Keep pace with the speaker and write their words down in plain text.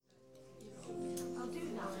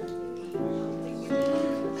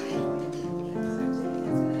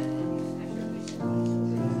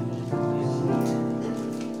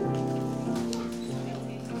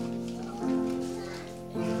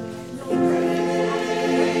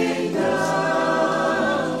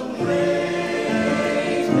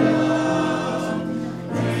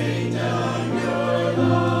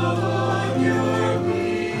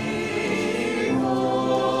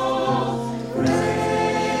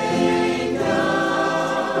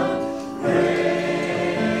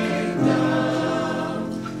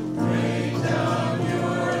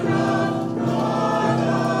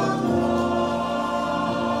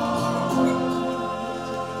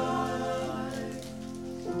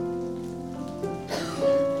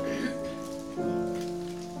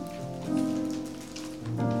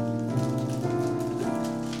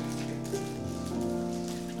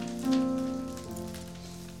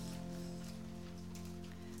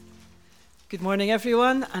Good morning,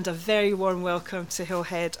 everyone, and a very warm welcome to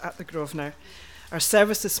Hillhead at the Grosvenor. Our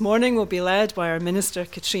service this morning will be led by our minister,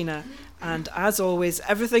 Katrina, and as always,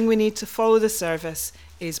 everything we need to follow the service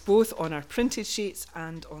is both on our printed sheets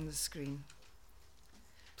and on the screen.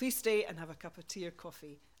 Please stay and have a cup of tea or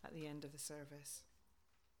coffee at the end of the service.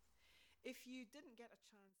 If you didn't get a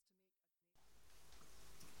chance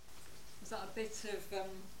to Is that a bit of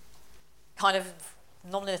kind of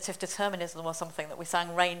nominative determinism or something that we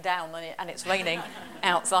sang Rain Down and it's raining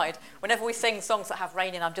outside? Whenever we sing songs that have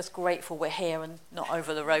rain in, I'm just grateful we're here and not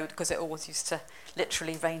over the road, because it always used to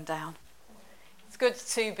literally rain down. It's good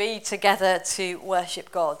to be together to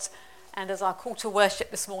worship God. And as our call to worship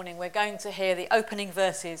this morning, we're going to hear the opening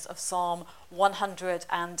verses of Psalm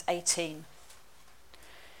 118.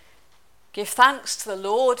 Give thanks to the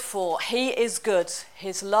Lord, for he is good.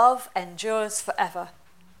 His love endures forever.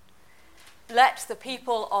 Let the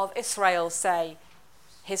people of Israel say,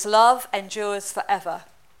 his love endures forever.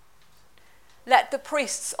 Let the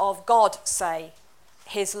priests of God say,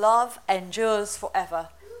 his love endures forever.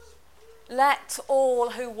 Let all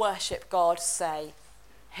who worship God say,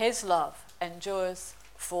 his love endures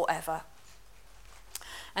forever.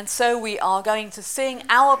 And so we are going to sing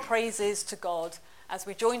our praises to God as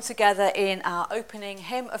we join together in our opening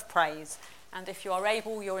hymn of praise. And if you are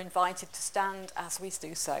able, you're invited to stand as we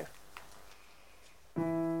do so.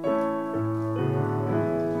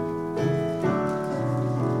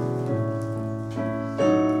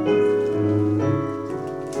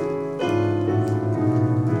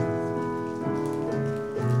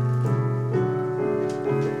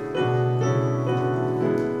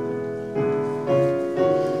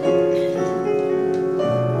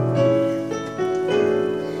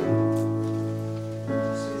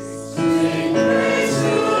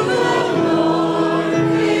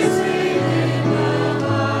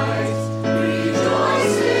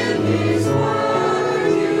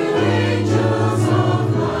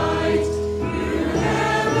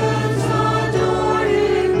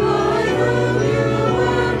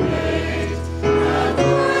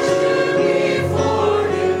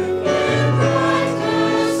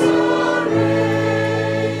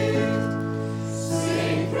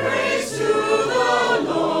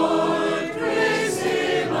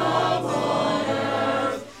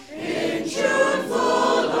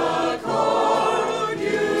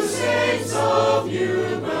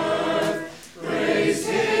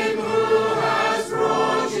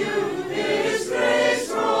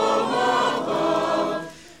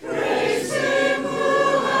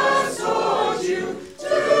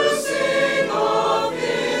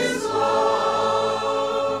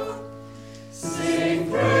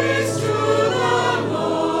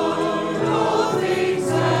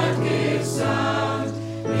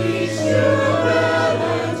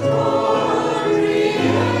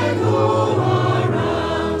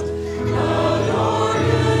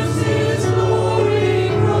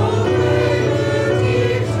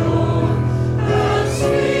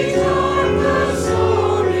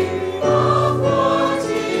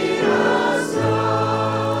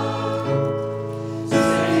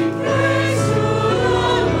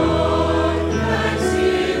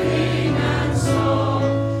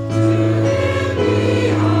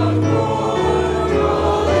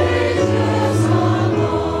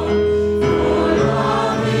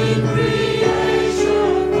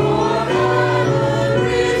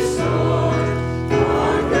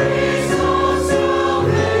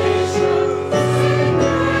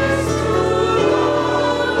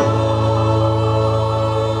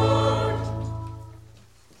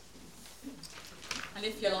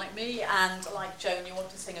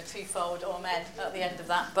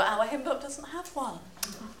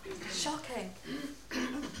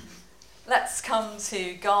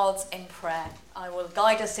 To God in prayer. I will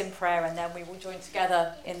guide us in prayer, and then we will join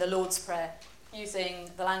together in the Lord's Prayer using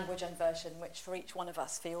the language and version which for each one of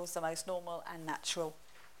us feels the most normal and natural.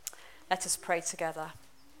 Let us pray together.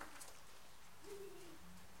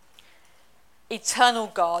 Eternal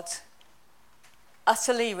God,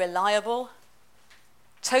 utterly reliable,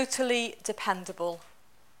 totally dependable,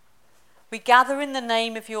 we gather in the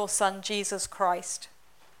name of your Son, Jesus Christ,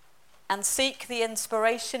 and seek the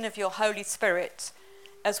inspiration of your Holy Spirit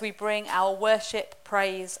as we bring our worship,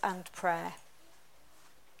 praise, and prayer.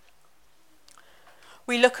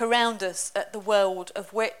 We look around us at the world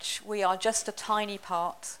of which we are just a tiny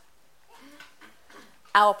part.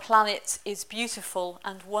 Our planet is beautiful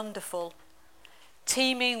and wonderful,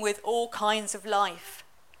 teeming with all kinds of life,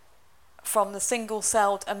 from the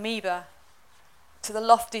single-celled amoeba to the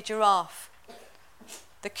lofty giraffe,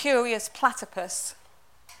 the curious platypus,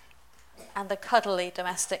 and the cuddly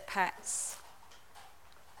domestic pets.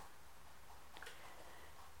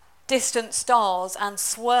 Distant stars and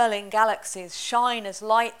swirling galaxies shine as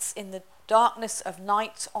lights in the darkness of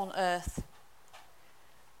night on earth.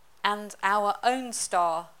 And our own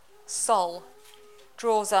star, Sol,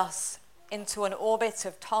 draws us into an orbit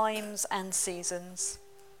of times and seasons.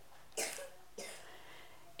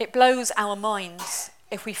 It blows our minds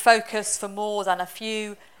if we focus for more than a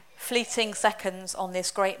few fleeting seconds on this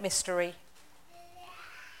great mystery.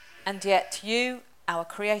 And yet you, our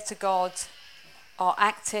Creator God, are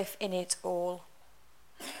active in it all.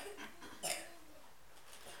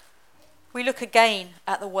 We look again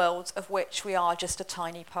at the world of which we are just a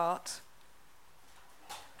tiny part.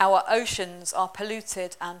 Our oceans are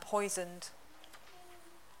polluted and poisoned.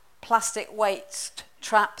 Plastic waste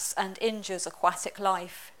traps and injures aquatic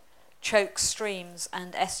life, chokes streams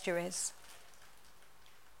and estuaries.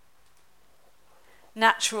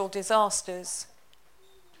 Natural disasters,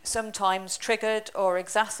 sometimes triggered or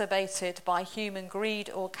exacerbated by human greed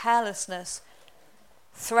or carelessness,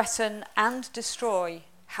 threaten and destroy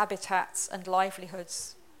habitats and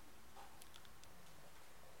livelihoods.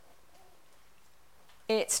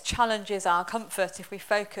 It challenges our comfort if we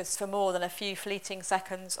focus for more than a few fleeting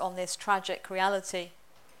seconds on this tragic reality.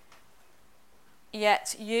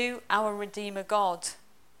 Yet you, our Redeemer God,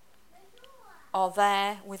 are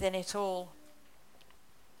there within it all.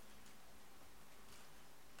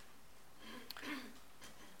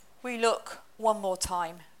 We look one more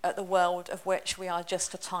time at the world of which we are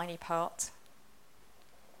just a tiny part,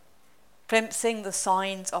 glimpsing the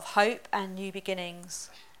signs of hope and new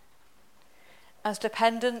beginnings. As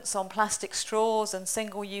dependence on plastic straws and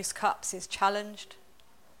single-use cups is challenged,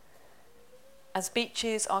 as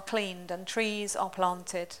beaches are cleaned and trees are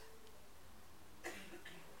planted,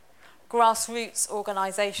 grassroots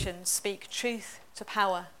organisations speak truth to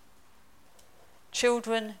power,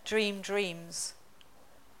 children dream dreams,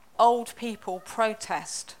 old people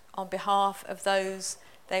protest on behalf of those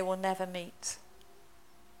they will never meet.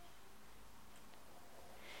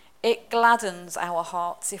 It gladdens our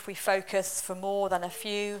hearts if we focus for more than a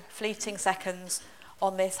few fleeting seconds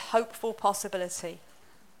on this hopeful possibility.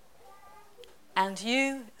 And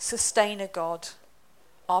you, Sustainer God,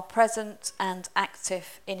 are present and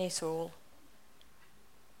active in it all.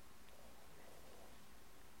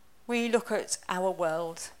 We look at our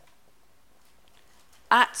world,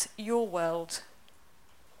 at your world,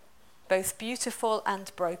 both beautiful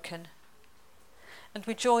and broken. And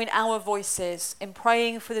we join our voices in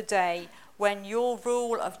praying for the day when your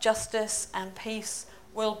rule of justice and peace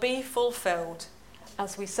will be fulfilled,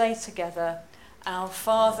 as we say together, Our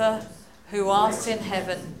Father, who art in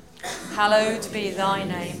heaven, hallowed be thy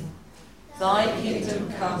name. Thy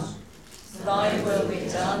kingdom come, thy will be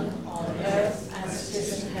done on earth as it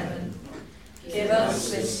is in heaven. Give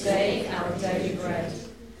us this day our daily bread,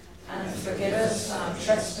 and forgive us our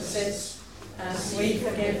trespasses, as we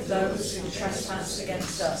forgive those who trespass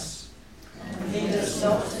against us. And lead us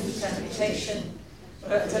not into temptation,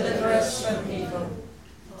 but deliver us from evil.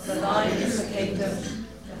 For thine is the kingdom,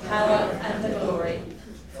 the power and the glory,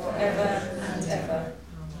 forever and ever.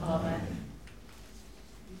 Amen.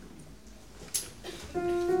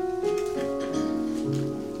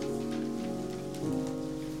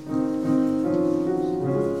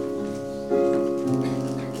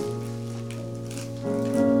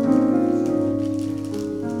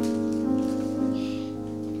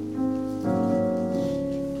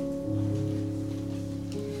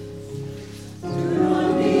 Do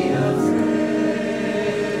not be afraid.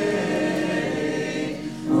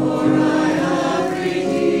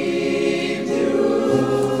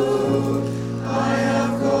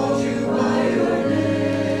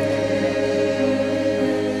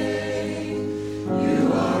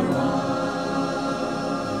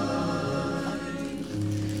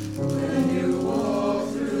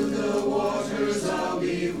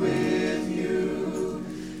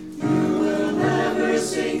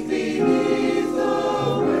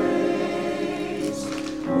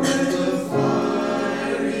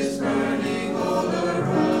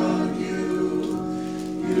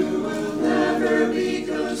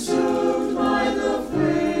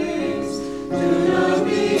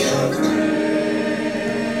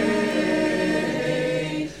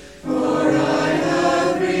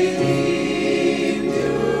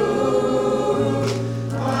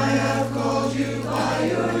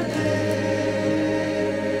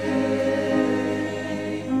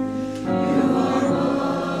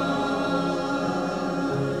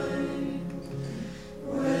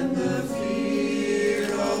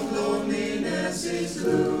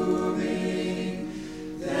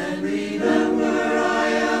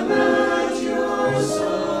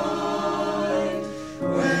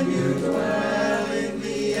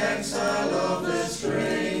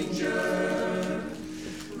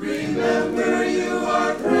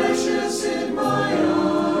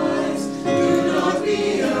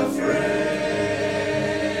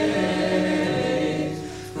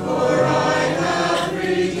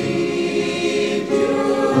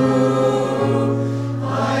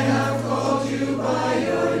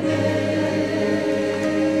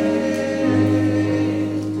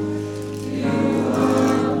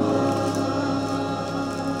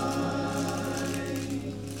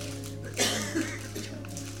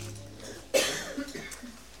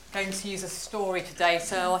 to use a story today,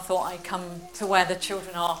 so I thought I'd come to where the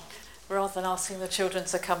children are, rather than asking the children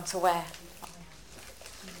to come to where.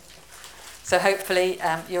 So hopefully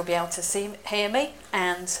you'll be able to hear me.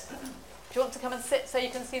 And do you want to come and sit so you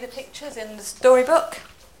can see the pictures in the storybook?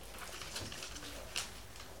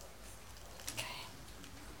 Okay.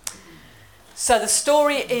 So the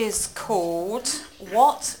story is called,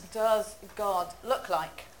 What Does God Look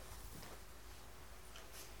Like?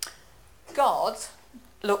 God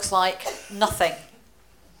looks like nothing.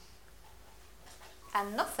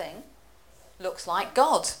 And nothing looks like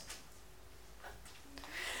God.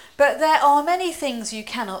 But there are many things you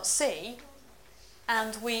cannot see,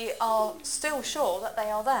 and we are still sure that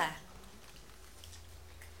they are there.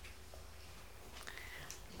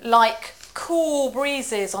 Like cool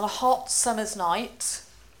breezes on a hot summer's night,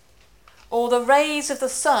 or the rays of the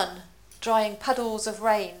sun drying puddles of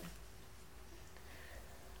rain.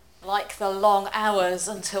 Like the long hours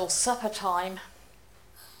until supper time,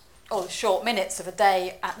 or the short minutes of a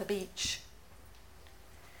day at the beach.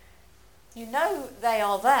 You know they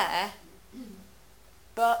are there,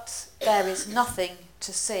 but there is nothing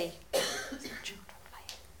to see. Children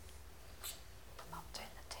playing. Mum doing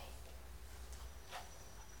the tea.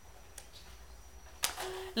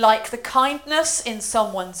 Like the kindness in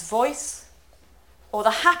someone's voice, or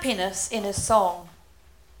the happiness in a song.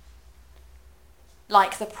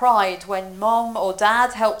 Like the pride when mom or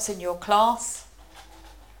dad helps in your class,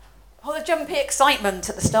 or the jumpy excitement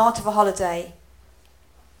at the start of a holiday.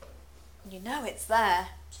 You know it's there,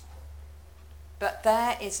 but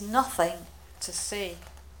there is nothing to see.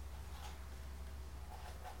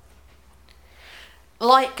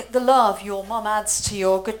 Like the love your mum adds to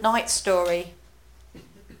your goodnight story,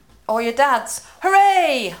 or your dad's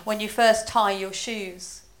hooray when you first tie your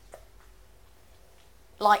shoes.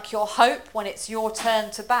 Like your hope when it's your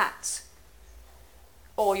turn to bat,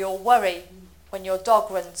 or your worry when your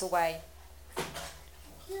dog runs away.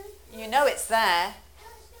 You know it's there,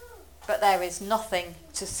 but there is nothing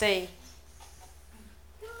to see.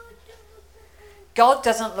 God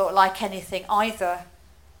doesn't look like anything either,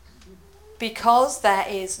 because there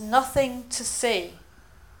is nothing to see.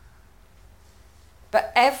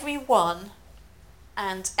 But everyone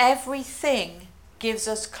and everything gives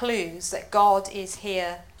us clues that God is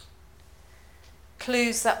here.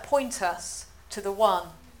 Clues that point us to the one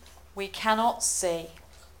we cannot see.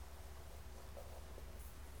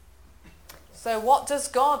 So what does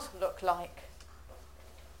God look like?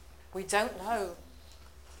 We don't know.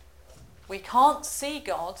 We can't see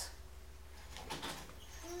God,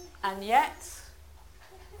 and yet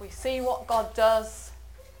we see what God does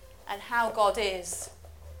and how God is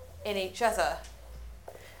in each other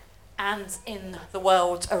and in the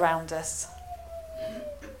world around us.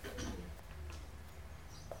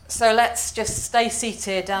 So let's just stay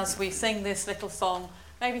seated as we sing this little song.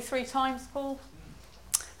 Maybe 3 times, Paul?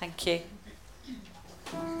 Thank you.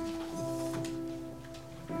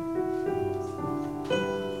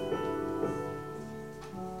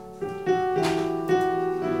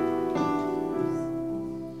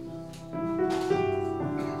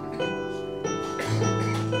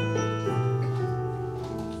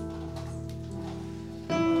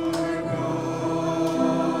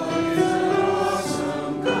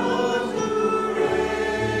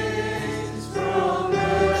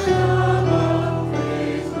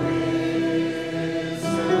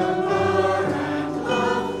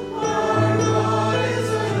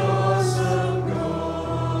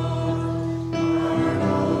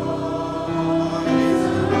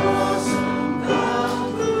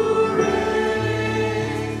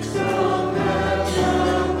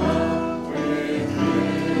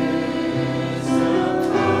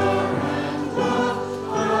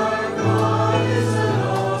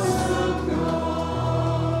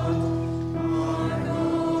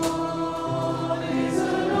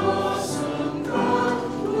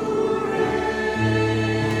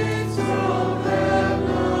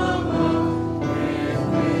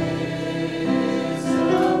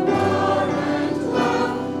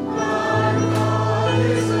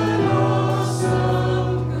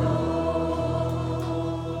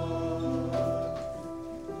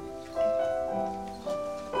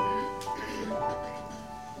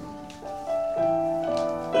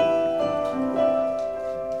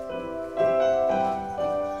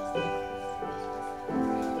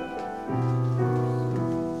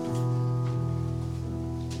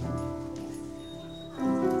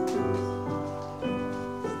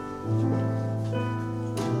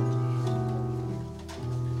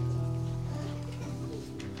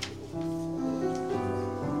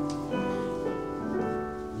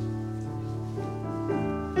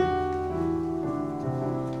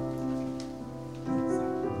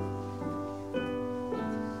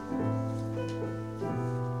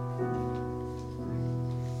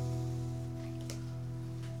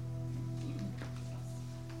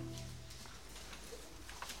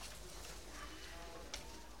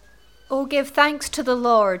 O give thanks to the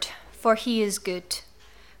Lord, for he is good,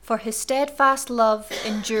 for his steadfast love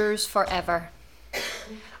endures forever.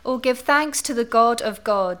 O give thanks to the God of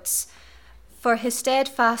gods, for his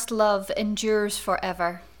steadfast love endures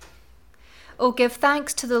forever. O give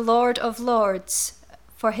thanks to the Lord of lords,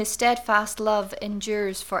 for his steadfast love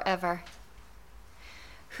endures forever.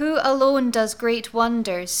 Who alone does great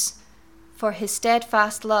wonders, for his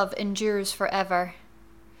steadfast love endures forever.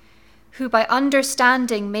 Who by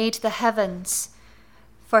understanding made the heavens,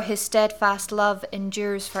 for his steadfast love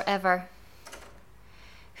endures forever.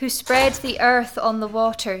 Who spread the earth on the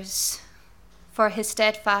waters, for his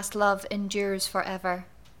steadfast love endures forever.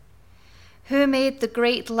 Who made the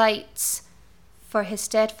great lights, for his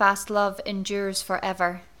steadfast love endures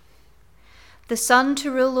forever. The sun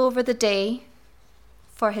to rule over the day,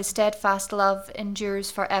 for his steadfast love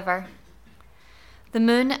endures forever. The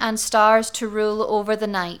moon and stars to rule over the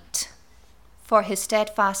night, for his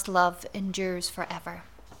steadfast love endures forever.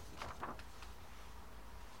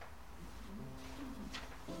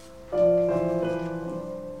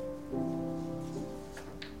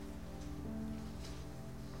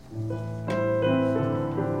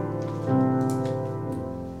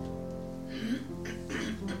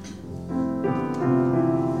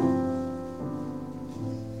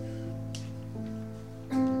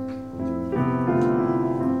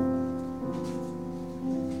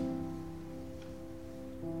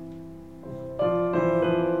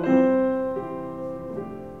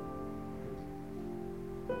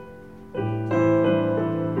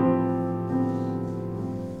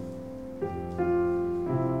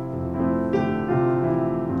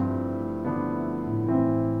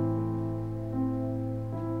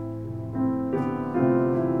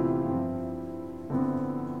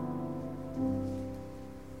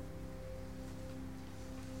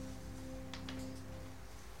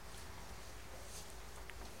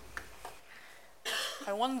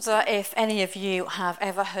 I wonder if any of you have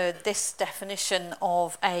ever heard this definition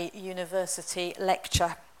of a university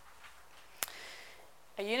lecture.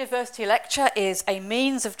 A university lecture is a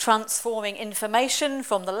means of transforming information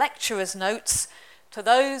from the lecturer's notes to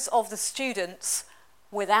those of the students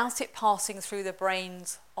without it passing through the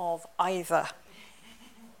brains of either.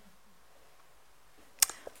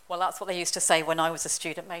 Well, that's what they used to say when I was a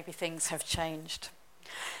student. Maybe things have changed.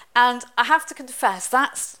 And I have to confess,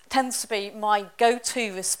 that tends to be my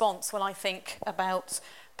go-to response when I think about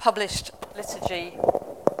published liturgy,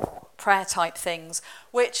 prayer type things,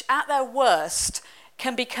 which at their worst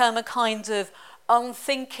can become a kind of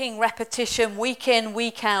unthinking repetition week in,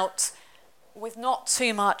 week out, with not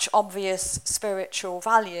too much obvious spiritual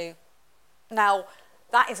value. Now,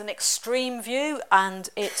 that is an extreme view, and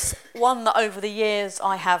it's one that over the years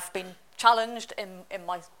I have been challenged in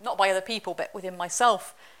my, not by other people, but within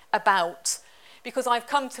myself about, because I've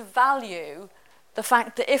come to value the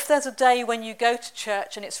fact that if there's a day when you go to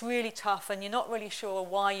church and it's really tough and you're not really sure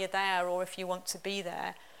why you're there or if you want to be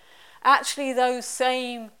there, actually those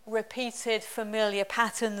same repeated familiar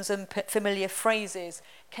patterns and familiar phrases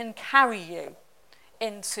can carry you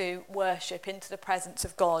into worship, into the presence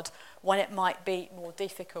of God when it might be more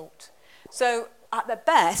difficult. So at the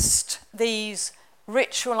best, these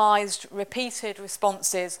ritualized, repeated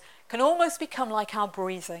responses can almost become like our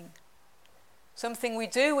breathing, something we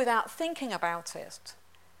do without thinking about it,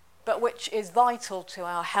 but which is vital to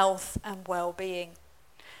our health and well-being.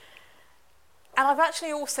 And I've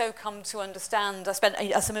actually also come to understand, as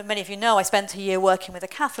many of you know, I spent a year working with a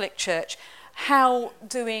Catholic church, how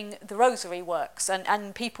doing the rosary works,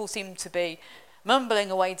 and people seem to be mumbling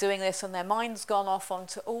away doing this and their mind's gone off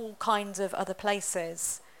onto all kinds of other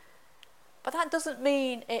places. But that doesn't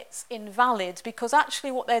mean it's invalid, because actually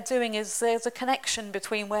what they're doing is there's a connection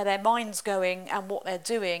between where their mind's going and what they're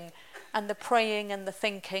doing, and the praying and the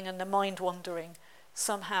thinking and the mind wandering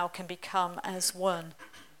somehow can become as one.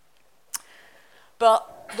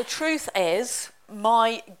 But the truth is,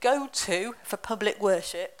 my go-to for public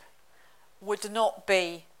worship would not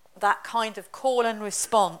be that kind of call and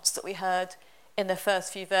response that we heard in the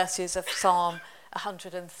first few verses of Psalm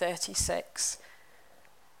 136.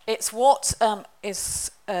 It's what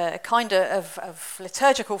is a kind of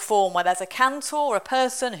liturgical form where there's a cantor, a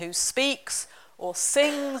person who speaks or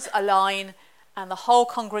sings a line and the whole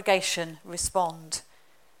congregation respond.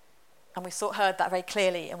 And we heard that very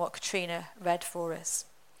clearly in what Katrina read for us.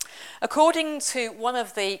 According to one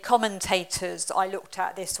of the commentators that I looked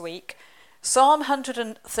at this week, Psalm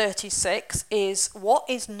 136 is what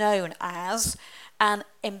is known as an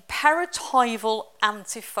imperatival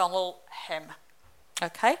antiphonal hymn.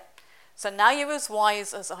 Okay, so now you're as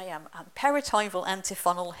wise as I am. Imperatival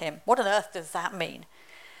antiphonal hymn. What on earth does that mean?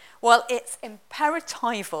 Well, it's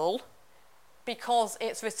imperatival because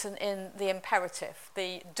it's written in the imperative,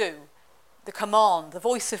 the do, the command, the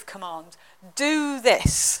voice of command. Do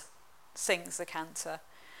this, sings the cantor.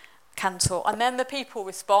 And then the people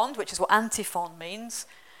respond, which is what antiphon means,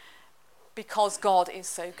 because God is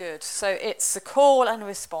so good. So it's a call and a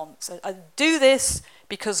response. Do this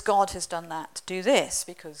because God has done that. Do this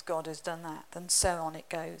because God has done that. And so on it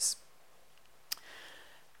goes.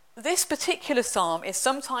 This particular psalm is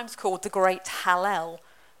sometimes called the Great Hallel.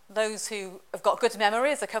 Those who have got good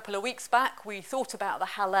memories, a couple of weeks back, we thought about the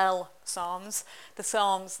Hallel psalms, the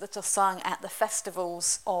psalms that are sung at the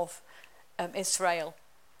festivals of Israel.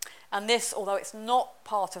 And this, although it's not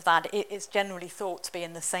part of that, it is generally thought to be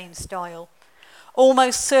in the same style.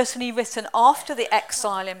 Almost certainly written after the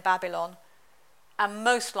exile in Babylon, and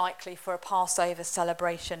most likely for a Passover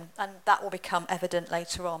celebration, and that will become evident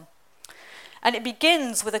later on. And it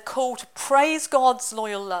begins with a call to praise God's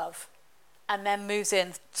loyal love, and then moves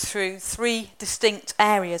in through three distinct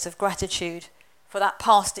areas of gratitude for that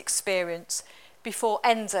past experience before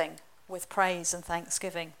ending with praise and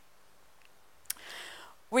thanksgiving.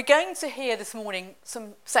 We're going to hear this morning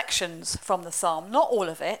some sections from the psalm, not all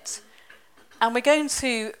of it, and we're going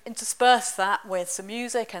to intersperse that with some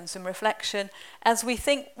music and some reflection as we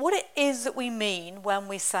think what it is that we mean when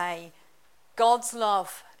we say God's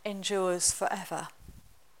love endures forever.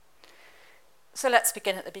 So let's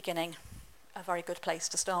begin at the beginning. A very good place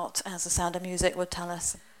to start, as the Sound of Music would tell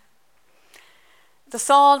us. The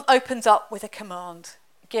psalm opens up with a command: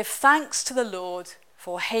 give thanks to the Lord,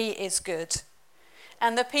 for he is good.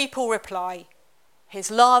 And the people reply, his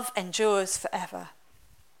love endures forever.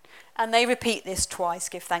 And they repeat this twice: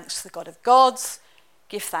 give thanks to the God of gods,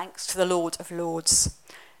 give thanks to the Lord of lords.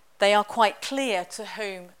 They are quite clear to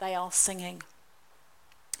whom they are singing.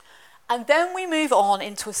 And then we move on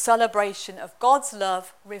into a celebration of God's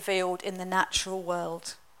love revealed in the natural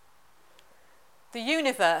world. The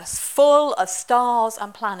universe, full of stars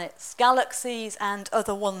and planets, galaxies and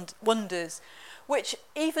other wonders, which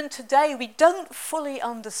even today we don't fully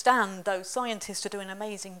understand, though scientists are doing an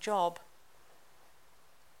amazing job.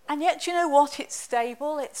 And yet, you know what? It's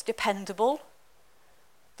stable, it's dependable.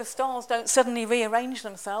 The stars don't suddenly rearrange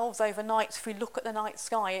themselves overnight. If we look at the night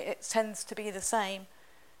sky, it tends to be the same.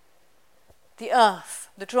 The earth,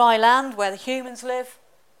 the dry land where the humans live,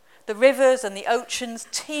 the rivers and the oceans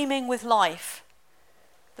teeming with life,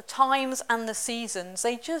 the times and the seasons,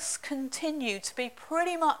 they just continue to be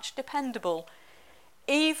pretty much dependable,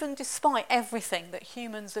 even despite everything that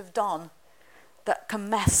humans have done that can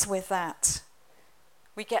mess with that.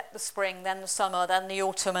 We get the spring, then the summer, then the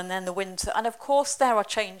autumn, and then the winter. And of course there are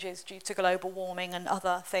changes due to global warming and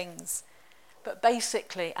other things. But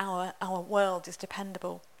basically our world is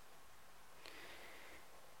dependable.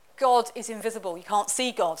 God is invisible. You can't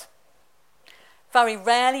see God. Very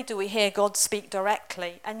rarely do we hear God speak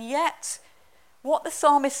directly. And yet, what the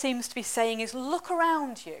psalmist seems to be saying is, look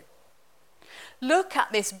around you. Look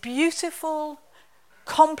at this beautiful,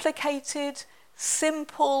 complicated,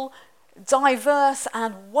 simple, diverse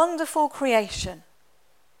and wonderful creation.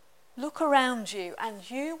 Look around you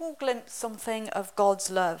and you will glimpse something of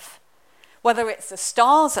God's love. Whether it's the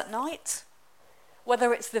stars at night,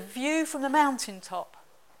 whether it's the view from the mountaintop,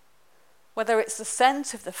 whether it's the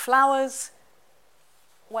scent of the flowers,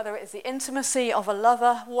 whether it's the intimacy of a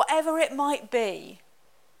lover, whatever it might be,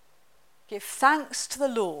 give thanks to the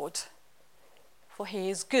Lord, for he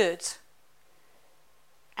is good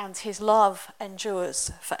and his love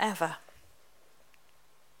endures forever.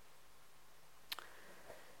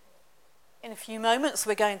 In a few moments,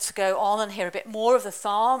 we're going to go on and hear a bit more of the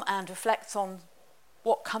psalm and reflect on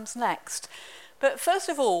what comes next. But first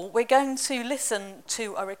of all, we're going to listen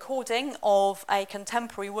to a recording of a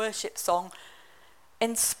contemporary worship song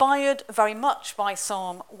inspired very much by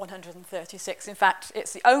Psalm 136. In fact,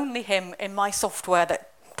 it's the only hymn in my software that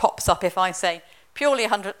pops up if I say purely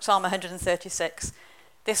Psalm 136.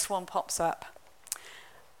 This one pops up.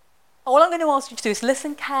 All I'm going to ask you to do is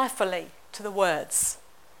listen carefully to the words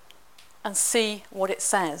and see what it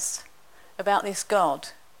says about this God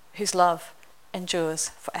whose love endures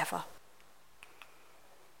forever.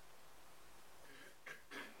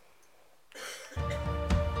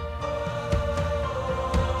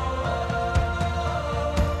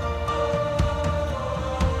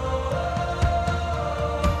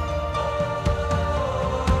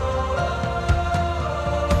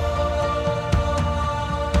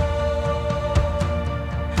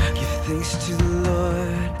 Thanks to the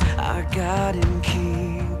Lord, our God and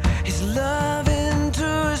King. His love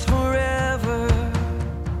endures forever.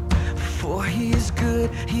 For he is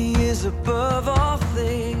good, he is above all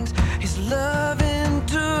things. His love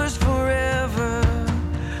endures forever.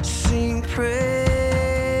 Sing praise.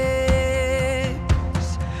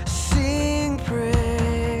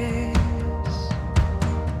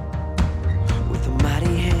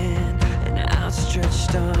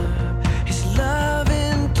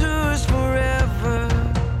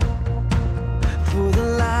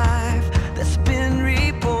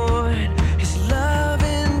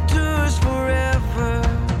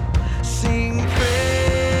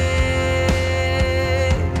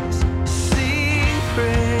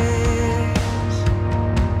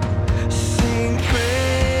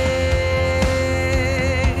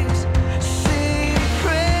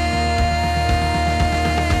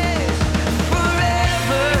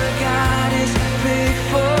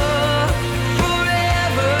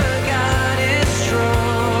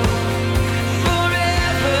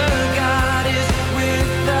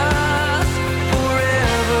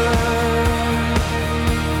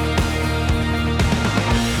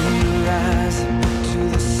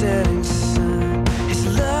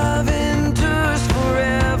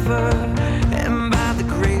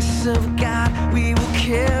 grace of God, we will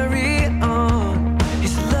carry on.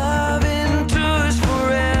 His love endures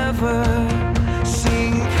forever.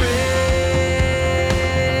 Sing praise,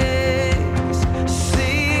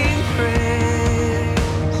 sing praise,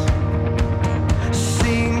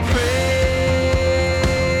 sing praise,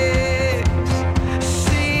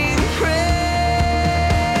 sing praise.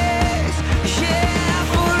 Yeah,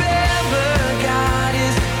 forever God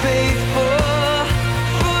is faithful.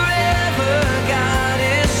 Forever God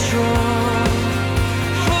is strong.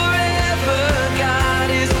 Forever God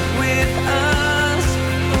is with us.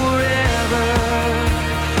 Forever,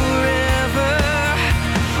 forever,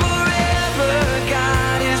 forever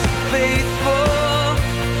God is faithful.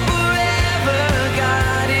 Forever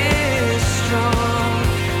God is strong.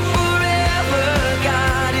 Forever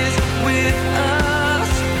God is with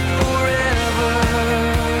us. Forever.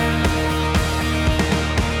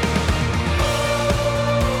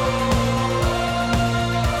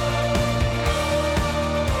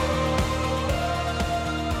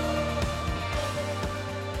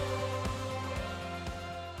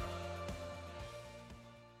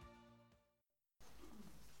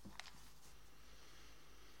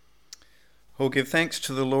 Oh, give thanks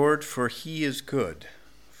to the Lord, for he is good,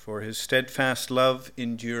 for his steadfast love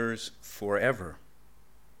endures forever.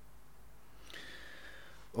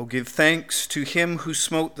 Oh, give thanks to him who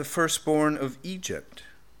smote the firstborn of Egypt,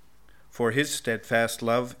 for his steadfast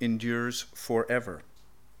love endures forever,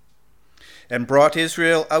 and brought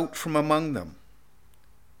Israel out from among them,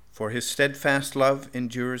 for his steadfast love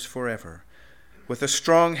endures forever, with a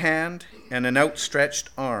strong hand and an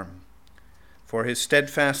outstretched arm, for his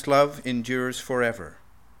steadfast love endures forever.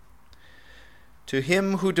 To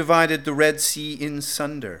him who divided the Red Sea in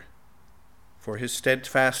sunder, for his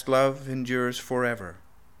steadfast love endures forever,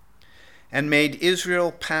 and made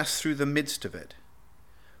Israel pass through the midst of it,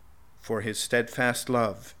 for his steadfast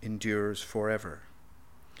love endures forever,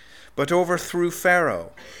 but overthrew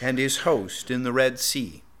Pharaoh and his host in the Red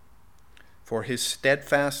Sea, for his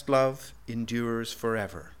steadfast love endures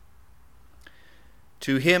forever.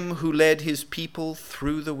 To him who led his people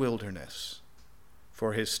through the wilderness,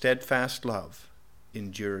 for his steadfast love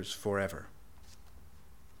endures forever.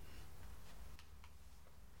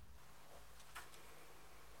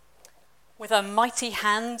 With a mighty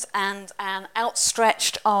hand and an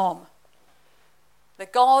outstretched arm, the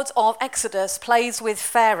God of Exodus plays with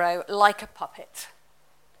Pharaoh like a puppet.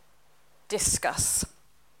 Discuss.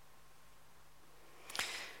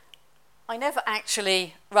 I never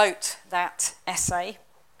actually wrote that essay,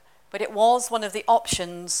 but it was one of the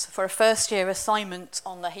options for a first-year assignment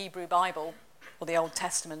on the Hebrew Bible, or the Old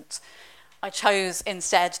Testament. I chose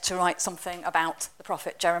instead to write something about the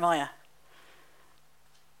prophet Jeremiah.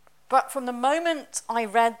 But from the moment I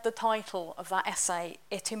read the title of that essay,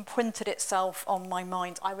 it imprinted itself on my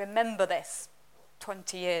mind. I remember this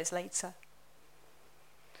 20 years later.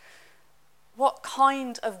 What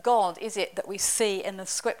kind of God is it that we see in the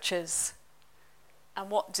scriptures? And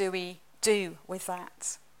what do we do with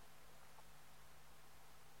that?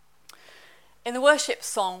 In the worship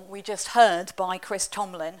song we just heard by Chris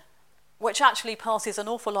Tomlin, which actually passes an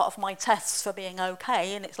awful lot of my tests for being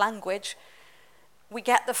okay in its language, we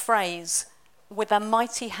get the phrase, with a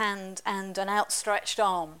mighty hand and an outstretched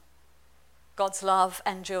arm, God's love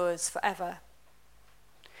endures forever.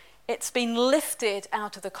 It's been lifted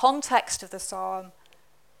out of the context of the psalm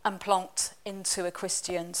and plonked into a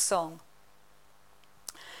Christian song.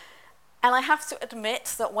 And I have to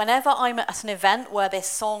admit that whenever I'm at an event where this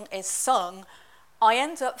song is sung, I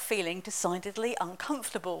end up feeling decidedly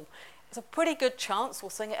uncomfortable. There's a pretty good chance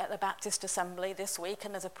we'll sing it at the Baptist Assembly this week,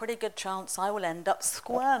 and there's a pretty good chance I will end up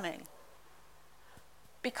squirming.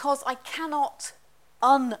 Because I cannot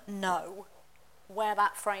unknow where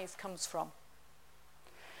that phrase comes from.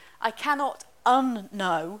 I cannot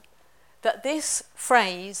unknow that this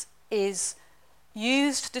phrase is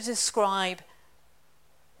used to describe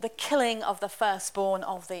the killing of the firstborn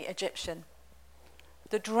of the Egyptian,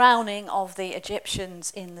 the drowning of the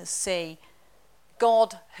Egyptians in the sea,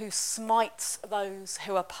 God who smites those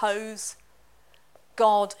who oppose,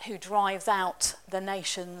 God who drives out the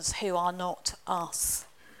nations who are not us.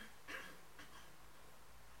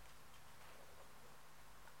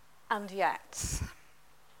 And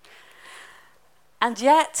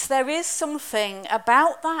yet there is something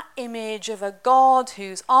about that image of a God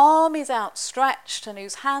whose arm is outstretched and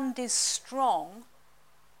whose hand is strong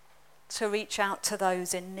to reach out to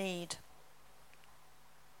those in need.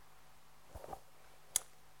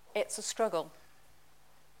 It's a struggle.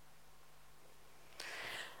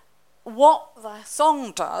 what the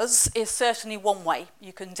song does is certainly one way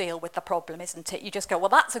you can deal with the problem, isn't it? You just go, well,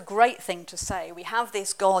 that's a great thing to say. We have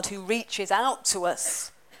this God who reaches out to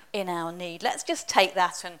us in our need. Let's just take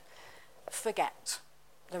that and forget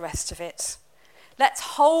the rest of it. Let's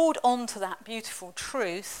hold on to that beautiful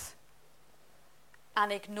truth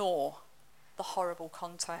and ignore the horrible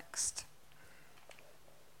context.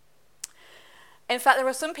 In fact, there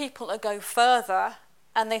are some people that go further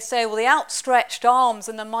and they say, well, the outstretched arms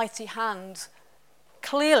and the mighty hand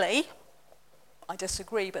clearly, I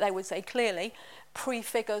disagree, but they would say clearly,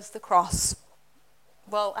 prefigures the cross.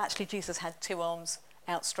 Well, actually, Jesus had two arms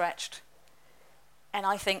outstretched. And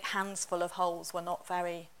I think hands full of holes were not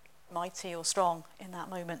very mighty or strong in that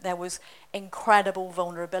moment. There was incredible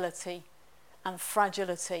vulnerability and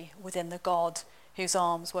fragility within the God whose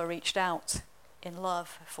arms were reached out in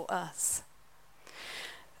love for us.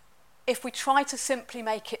 If we try to simply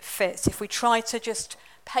make it fit, if we try to just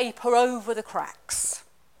paper over the cracks,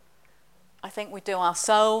 I think we do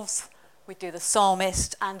ourselves, we do the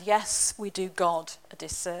psalmist, and yes, we do God a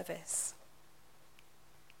disservice.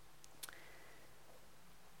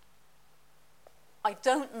 I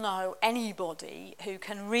don't know anybody who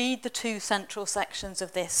can read the two central sections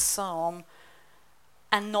of this psalm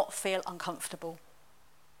and not feel uncomfortable.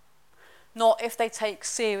 Not if they take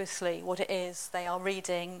seriously what it is they are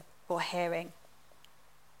reading or hearing.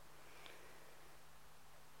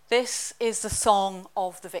 This is the song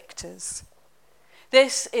of the victors.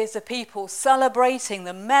 This is the people celebrating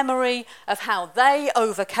the memory of how they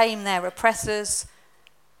overcame their oppressors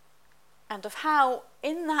and of how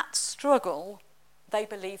in that struggle they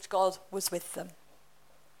believed God was with them.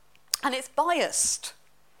 And it's biased.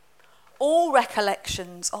 All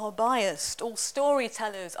recollections are biased. All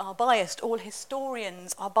storytellers are biased. All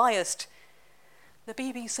historians are biased. The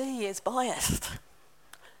BBC is biased.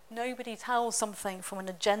 Nobody tells something from an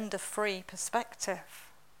agenda-free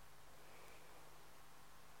perspective.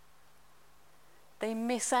 They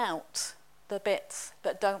miss out the bits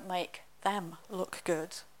that don't make them look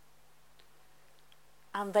good.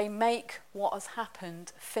 And they make what has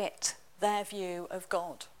happened fit their view of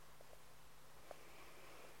God.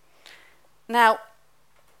 Now,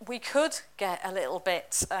 we could get a little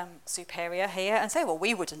bit superior here and say, well,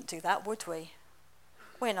 we wouldn't do that, would we?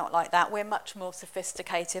 We're not like that. We're much more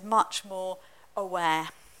sophisticated, much more aware.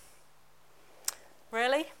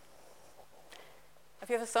 Really? Have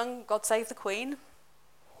you ever sung God Save the Queen?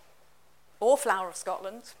 Or Flower of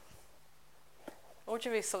Scotland? Or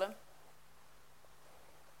Jerusalem?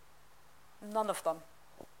 None of them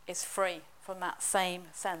is free from that same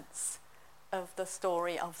sense of the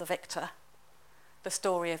story of the victor, the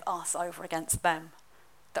story of us over against them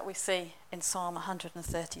that we see in Psalm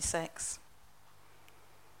 136.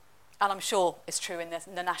 And I'm sure it's true in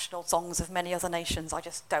the national songs of many other nations. I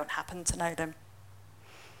just don't happen to know them.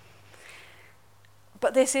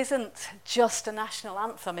 But this isn't just a national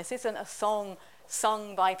anthem. This isn't a song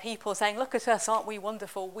sung by people saying, look at us, aren't we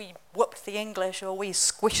wonderful? We whooped the English, or we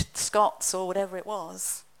squished the Scots, or whatever it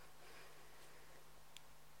was.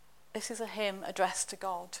 This is a hymn addressed to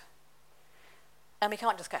God. And we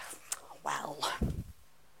can't just go, well.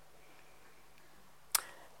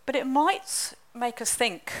 But it might make us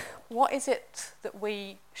think, what is it that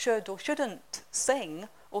we should or shouldn't sing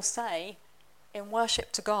or say in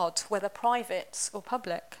worship to God, whether private or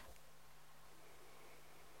public?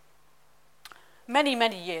 Many,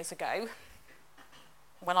 many years ago,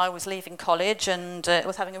 when I was leaving college and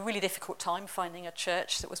was having a really difficult time finding a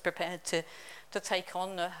church that was prepared to take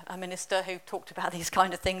on a minister who talked about these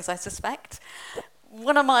kind of things, I suspect,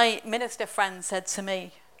 one of my minister friends said to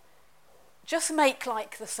me, just make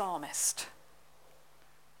like the psalmist.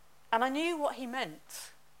 And I knew what he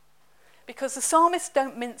meant. Because the psalmists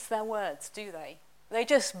don't mince their words, do they? They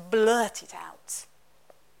just blurt it out.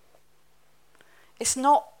 It's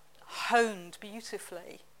not honed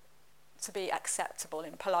beautifully to be acceptable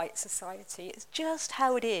in polite society. It's just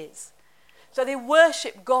how it is. So they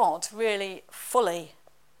worship God really fully.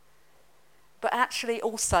 But actually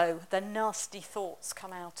also their nasty thoughts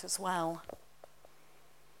come out as well.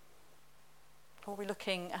 We'll be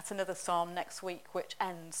looking at another psalm next week which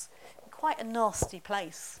ends in quite a nasty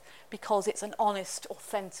place because it's an honest,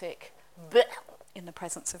 authentic bleh in the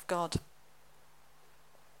presence of God.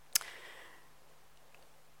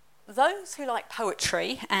 Those who like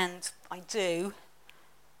poetry, and I do,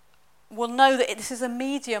 will know that this is a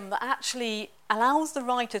medium that actually allows the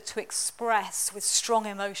writer to express with strong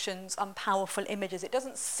emotions and powerful images. It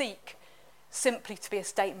doesn't seek simply to be a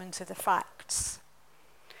statement of the facts.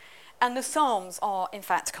 And the Psalms are, in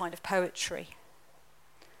fact, kind of poetry.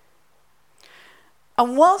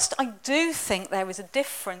 And whilst I do think there is a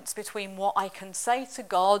difference between what I can say to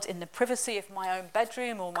God in the privacy of my own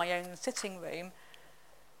bedroom or my own sitting room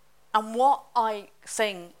and what I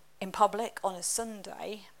sing in public on a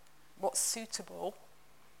Sunday, what's suitable,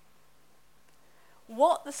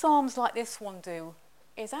 what the Psalms like this one do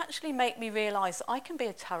is actually make me realise that I can be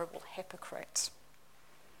a terrible hypocrite.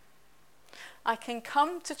 I can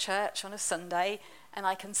come to church on a Sunday and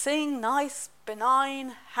I can sing nice,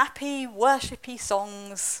 benign, happy, worshipy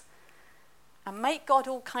songs and make God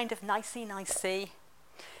all kind of nicey.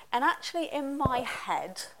 And actually in my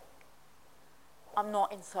head, I'm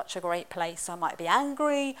not in such a great place. I might be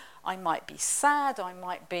angry, I might be sad, I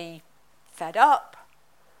might be fed up,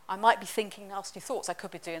 I might be thinking nasty thoughts. I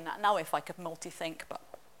could be doing that now if I could multi-think, but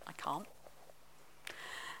I can't.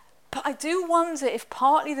 But I do wonder if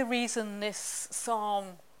partly the reason this psalm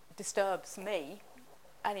disturbs me,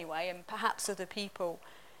 anyway, and perhaps other people,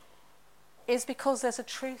 is because there's a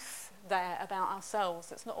truth there about ourselves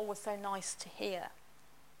that's not always so nice to hear.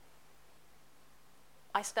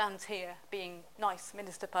 I stand here being nice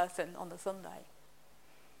minister person on the Sunday.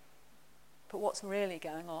 But what's really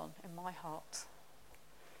going on in my heart?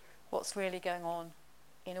 What's really going on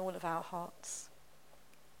in all of our hearts?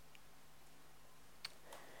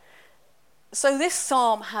 So this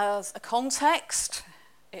psalm has a context.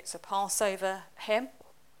 It's a Passover hymn,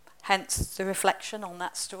 hence the reflection on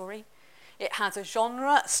that story. It has a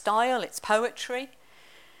genre, a style, it's poetry.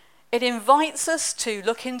 It invites us to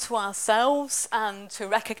look into ourselves and to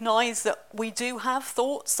recognise that we do have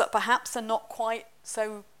thoughts that perhaps are not quite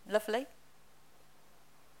so lovely.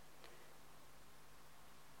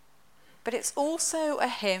 But it's also a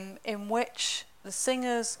hymn in which the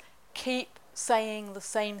singers keep saying the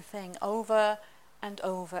same thing over and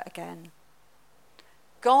over again.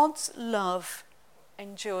 God's love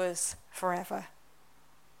endures forever.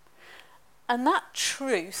 And that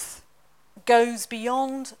truth goes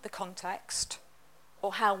beyond the context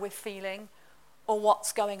or how we're feeling or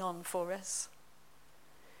what's going on for us.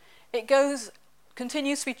 It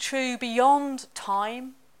continues to be true beyond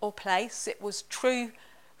time or place. It was true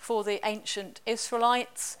for the ancient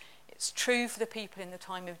Israelites. It's true for the people in the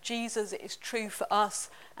time of Jesus. It is true for us,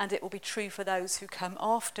 and it will be true for those who come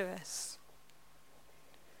after us.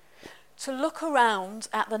 To look around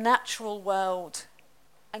at the natural world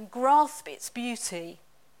and grasp its beauty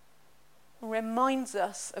reminds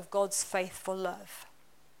us of God's faithful love.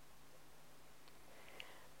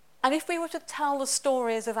 And if we were to tell the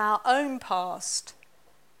stories of our own past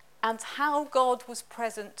and how God was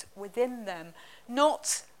present within them,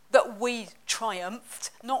 not that we triumphed,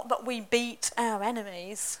 not that we beat our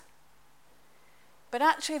enemies, but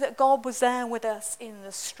actually that God was there with us in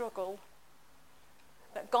the struggle,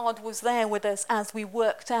 that God was there with us as we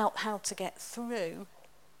worked out how to get through.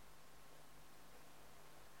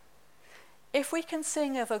 If we can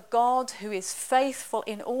sing of a God who is faithful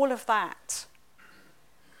in all of that,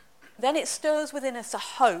 then it stirs within us a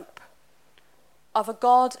hope of a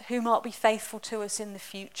God who might be faithful to us in the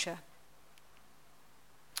future.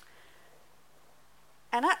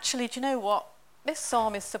 And actually, do you know what? This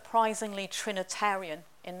psalm is surprisingly Trinitarian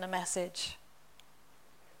in the message.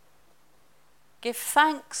 Give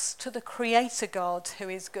thanks to the Creator God who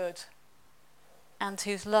is good and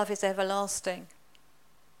whose love is everlasting.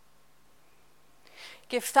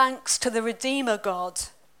 Give thanks to the Redeemer God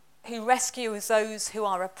who rescues those who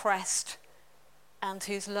are oppressed and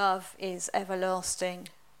whose love is everlasting.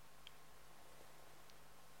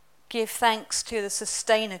 Give thanks to the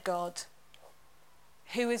Sustainer God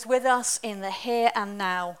who is with us in the here and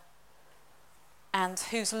now and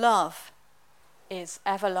whose love is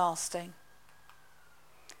everlasting.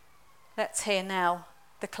 Let's hear now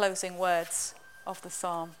the closing words of the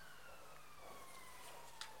psalm.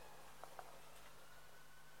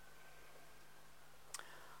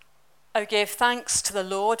 Oh, give thanks to the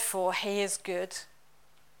Lord, for he is good.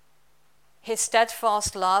 His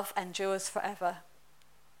steadfast love endures forever.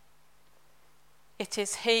 It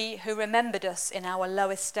is he who remembered us in our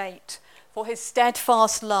low estate, for his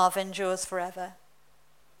steadfast love endures forever.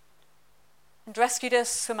 And rescued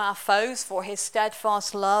us from our foes, for his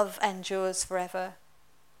steadfast love endures forever.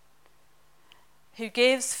 Who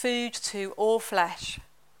gives food to all flesh,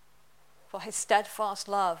 for his steadfast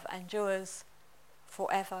love endures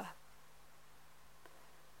forever.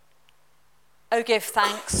 Oh, give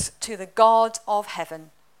thanks to the God of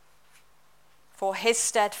heaven, for his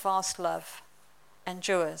steadfast love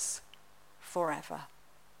endures forever.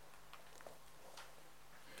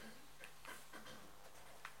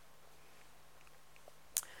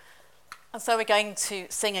 And so we're going to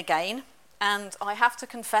sing again, and I have to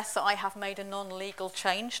confess that I have made a non-legal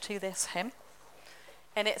change to this hymn.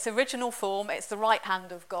 In its original form, it's the right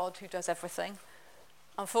hand of God who does everything.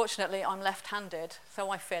 Unfortunately, I'm left-handed,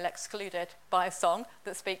 so I feel excluded by a song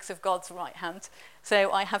that speaks of God's right hand.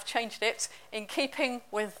 So I have changed it in keeping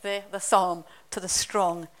with the psalm to the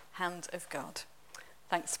strong hand of God.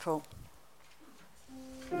 Thanks, Paul.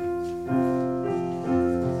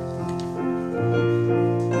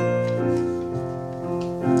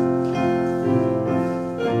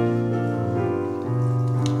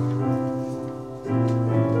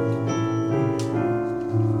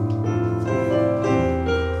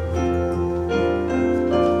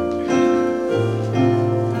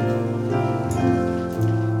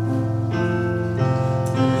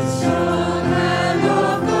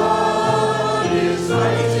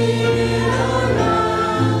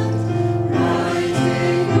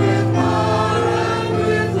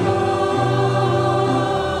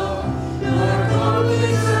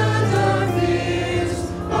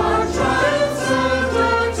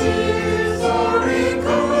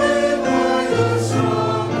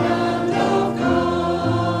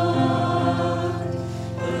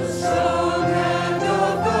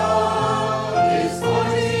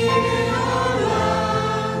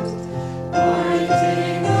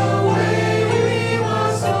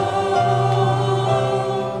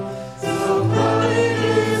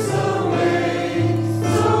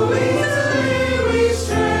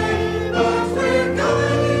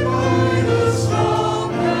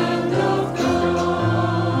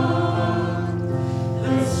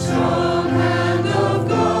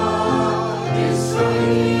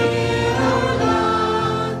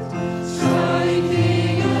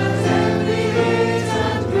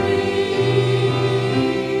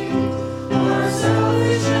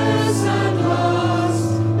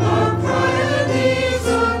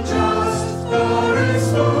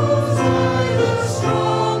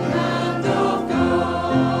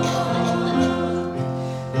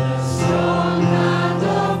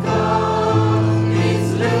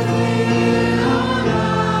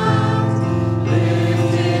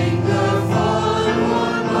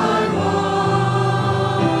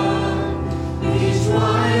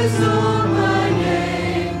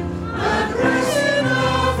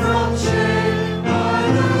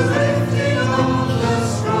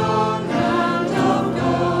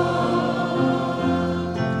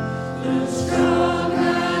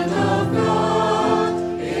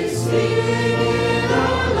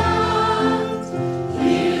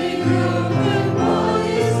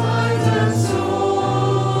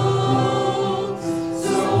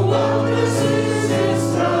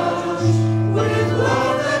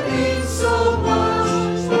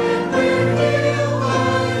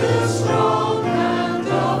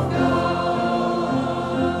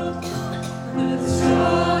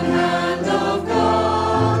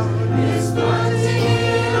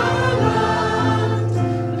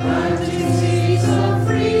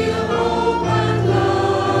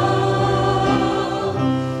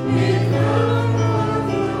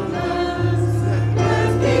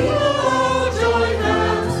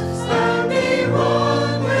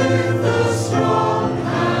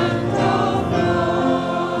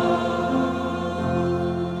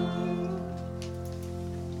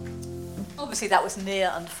 That was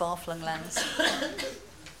near and far-flung lands.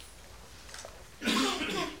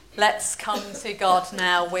 Let's come to God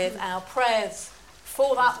now with our prayers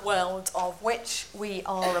for that world of which we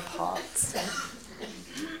are a part.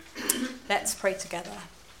 Let's pray together.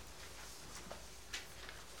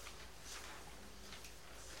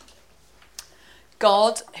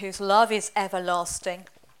 God, whose love is everlasting,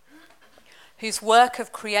 whose work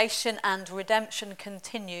of creation and redemption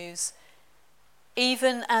continues,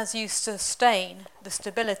 even as you sustain the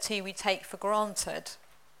stability we take for granted,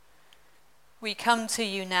 we come to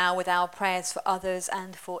you now with our prayers for others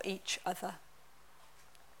and for each other.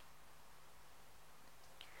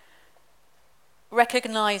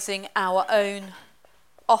 Recognizing our own,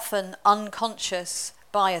 often unconscious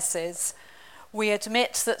biases, we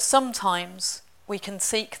admit that sometimes we can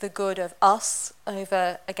seek the good of us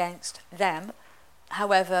over against them,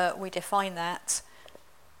 however we define that,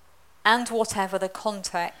 and whatever the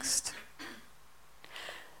context.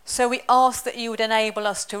 So we ask that you would enable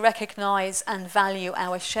us to recognise and value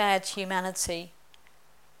our shared humanity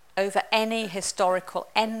over any historical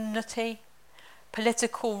enmity,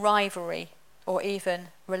 political rivalry, or even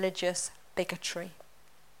religious bigotry.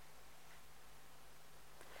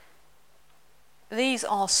 These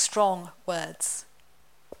are strong words.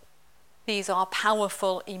 These are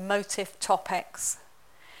powerful, emotive topics.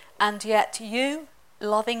 And yet you,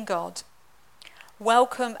 loving God,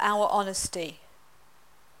 welcome our honesty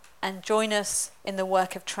and join us in the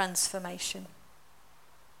work of transformation.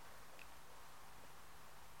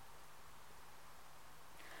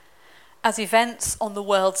 as events on the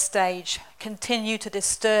world stage continue to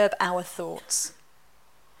disturb our thoughts,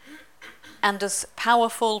 and as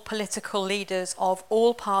powerful political leaders of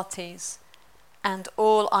all parties and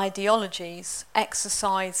all ideologies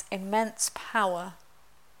exercise immense power,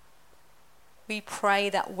 we pray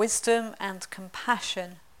that wisdom and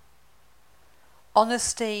compassion,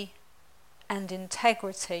 honesty and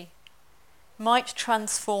integrity might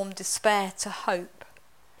transform despair to hope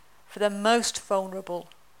for the most vulnerable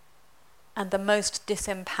and the most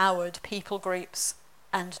disempowered people groups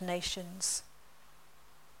and nations.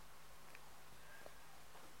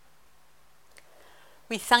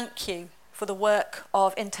 We thank you for the work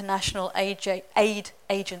of international aid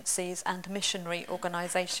agencies and missionary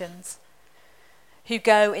organisations who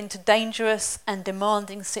go into dangerous and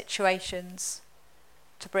demanding situations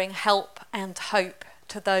to bring help and hope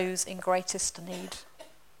to those in greatest need.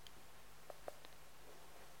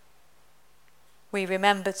 We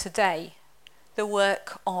remember today the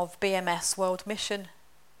work of BMS World Mission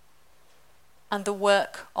and the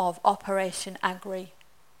work of Operation Agri,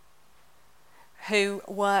 who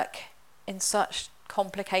work in such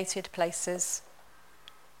complicated places.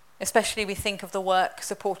 Especially we think of the work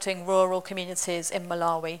supporting rural communities in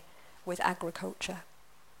Malawi with agriculture.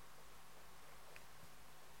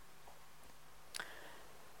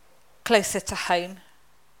 Closer to home,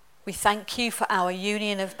 we thank you for our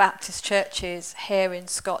Union of Baptist Churches here in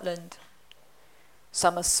Scotland.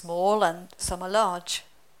 Some are small and some are large.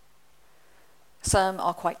 Some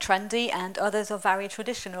are quite trendy and others are very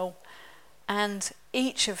traditional. And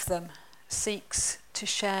each of them seeks to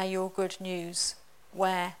share your good news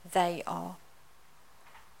where they are.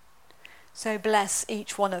 So bless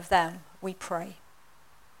each one of them, we pray.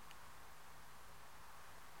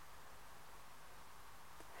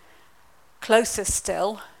 Closer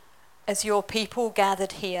still, as your people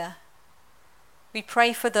gathered here, we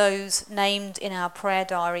pray for those named in our prayer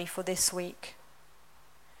diary for this week.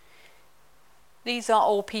 These are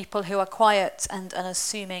all people who are quiet and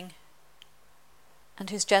unassuming, and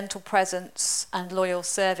whose gentle presence and loyal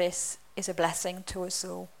service is a blessing to us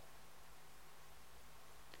all.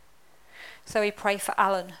 So we pray for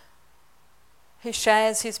Alan, who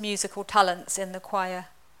shares his musical talents in the choir,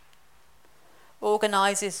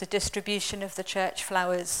 organises the distribution of the church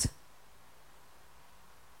flowers,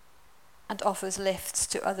 and offers lifts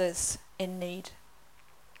to others in need.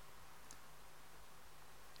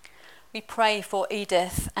 We pray for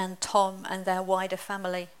Edith and Tom and their wider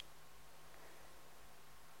family,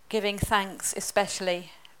 giving thanks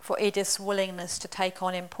especially for Edith's willingness to take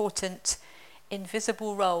on important,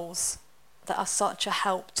 invisible roles that are such a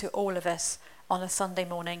help to all of us on a Sunday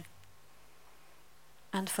morning,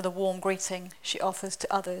 and for the warm greeting she offers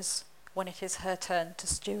to others when it is her turn to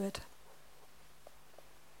steward.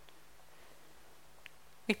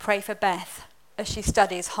 We pray for Beth as she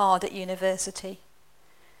studies hard at university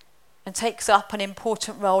and takes up an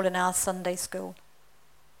important role in our Sunday school,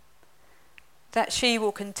 that she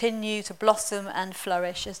will continue to blossom and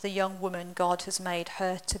flourish as the young woman God has made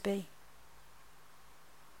her to be.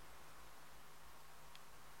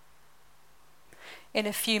 In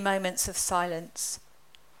a few moments of silence,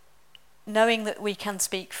 knowing that we can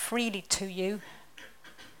speak freely to you,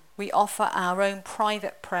 we offer our own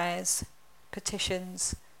private prayers,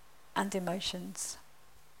 petitions, and emotions.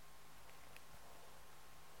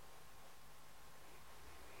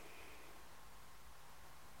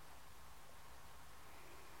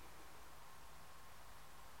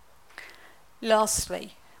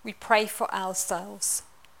 Lastly, we pray for ourselves,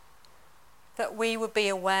 that we would be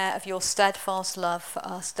aware of your steadfast love for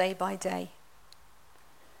us day by day,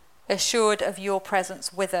 assured of your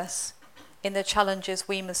presence with us in the challenges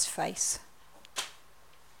we must face,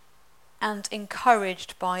 and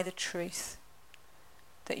encouraged by the truth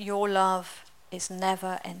that your love is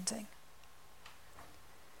never ending.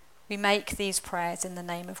 We make these prayers in the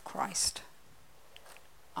name of Christ.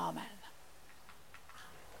 Amen.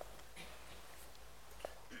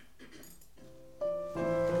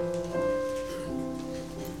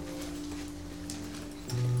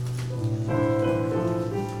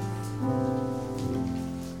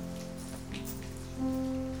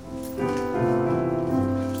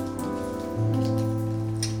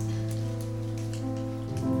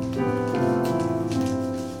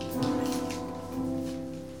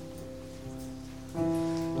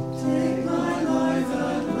 Take my life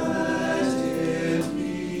and let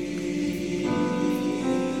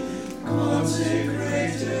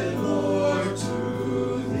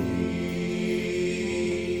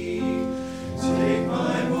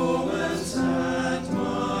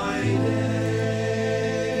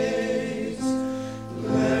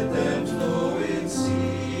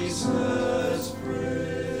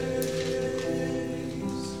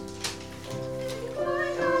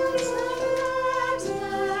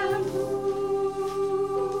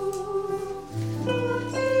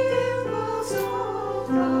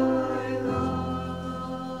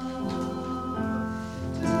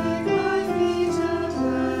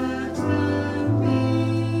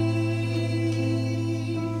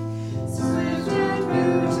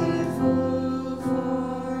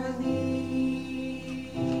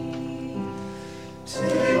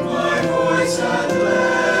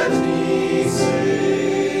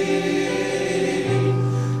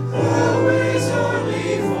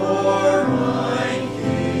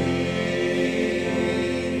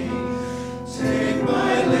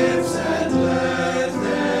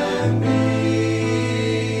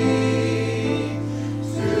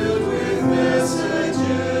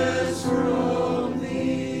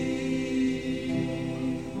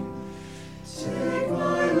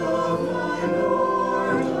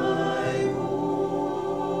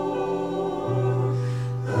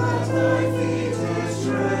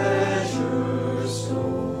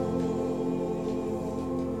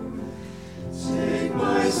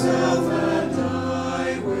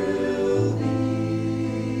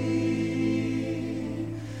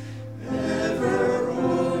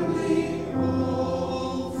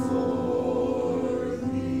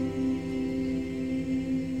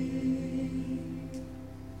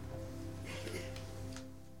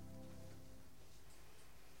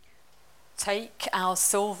Take our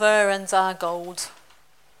silver and our gold.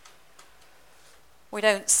 We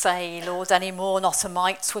don't say, Lord, any more, not a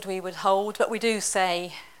mite would we withhold, but we do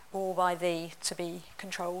say, all by thee to be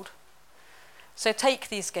controlled. So take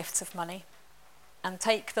these gifts of money and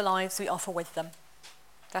take the lives we offer with them,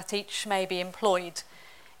 that each may be employed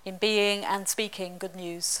in being and speaking good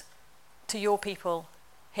news to your people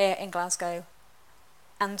here in Glasgow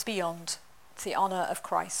and beyond, to the honour of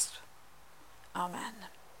Christ. Amen.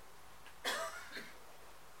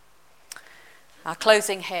 Our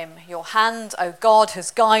closing hymn, Your hand, O God, has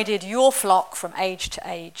guided your flock from age to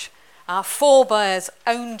age. Our forebears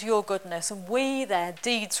owned your goodness, and we their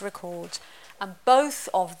deeds record. And both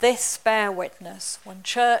of this bear witness, one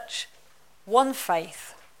church, one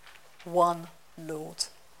faith, one Lord.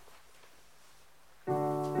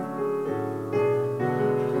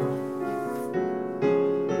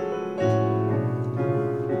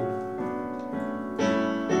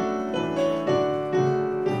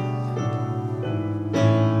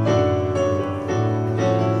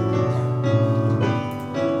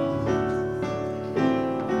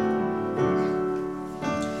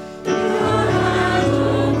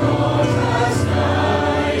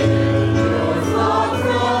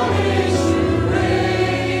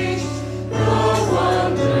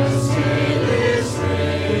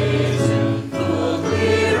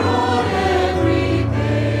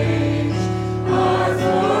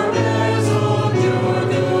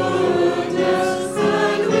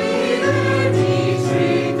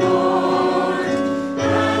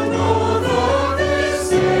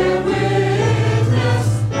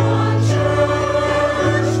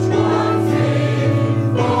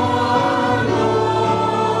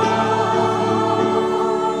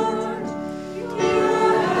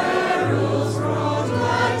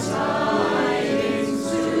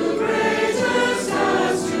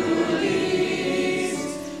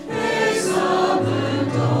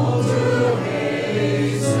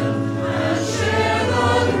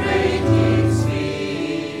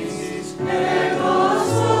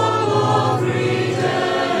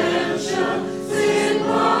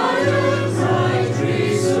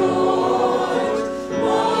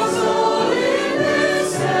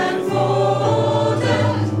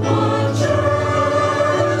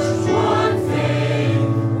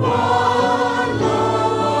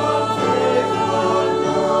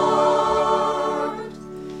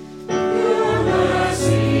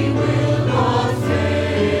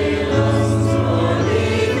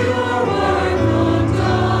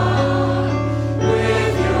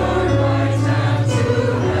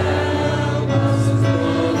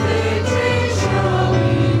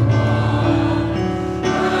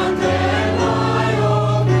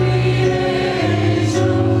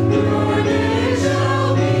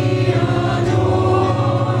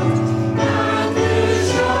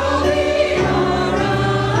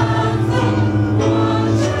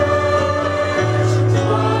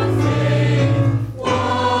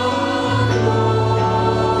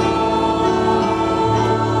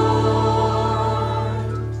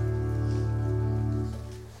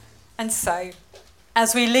 And so,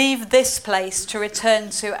 as we leave this place to return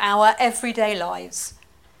to our everyday lives,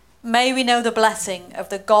 may we know the blessing of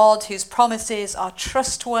the God whose promises are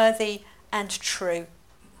trustworthy and true.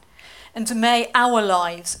 And may our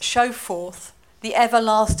lives show forth the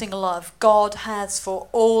everlasting love God has for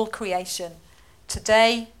all creation,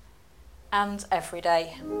 today and every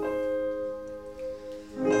day.